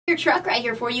Your truck right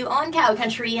here for you on Cow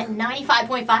Country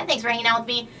 95.5. Thanks for hanging out with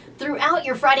me throughout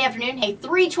your Friday afternoon. Hey,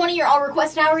 3:20, your all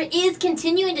request hour is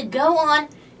continuing to go on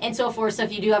and so forth. So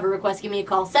if you do have a request, give me a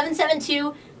call,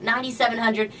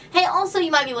 772-9700. Hey, also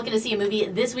you might be looking to see a movie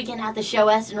this weekend at the Show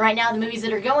West, and right now the movies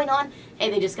that are going on,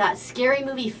 hey, they just got Scary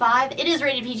Movie 5. It is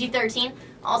rated PG-13,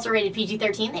 also rated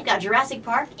PG-13. They've got Jurassic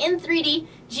Park in 3D,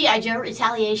 G.I. Joe,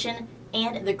 Retaliation,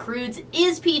 and The Croods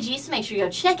is PG. So make sure you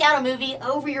go check out a movie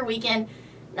over your weekend.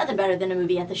 Nothing better than a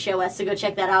movie at the Show West, so go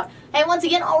check that out. Hey, once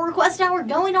again, all request hour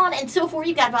going on, and so forth.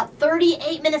 You've got about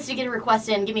 38 minutes to get a request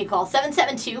in. Give me a call,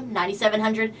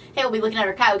 772-9700. Hey, we'll be looking at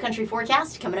our Coyote Country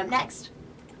forecast coming up next.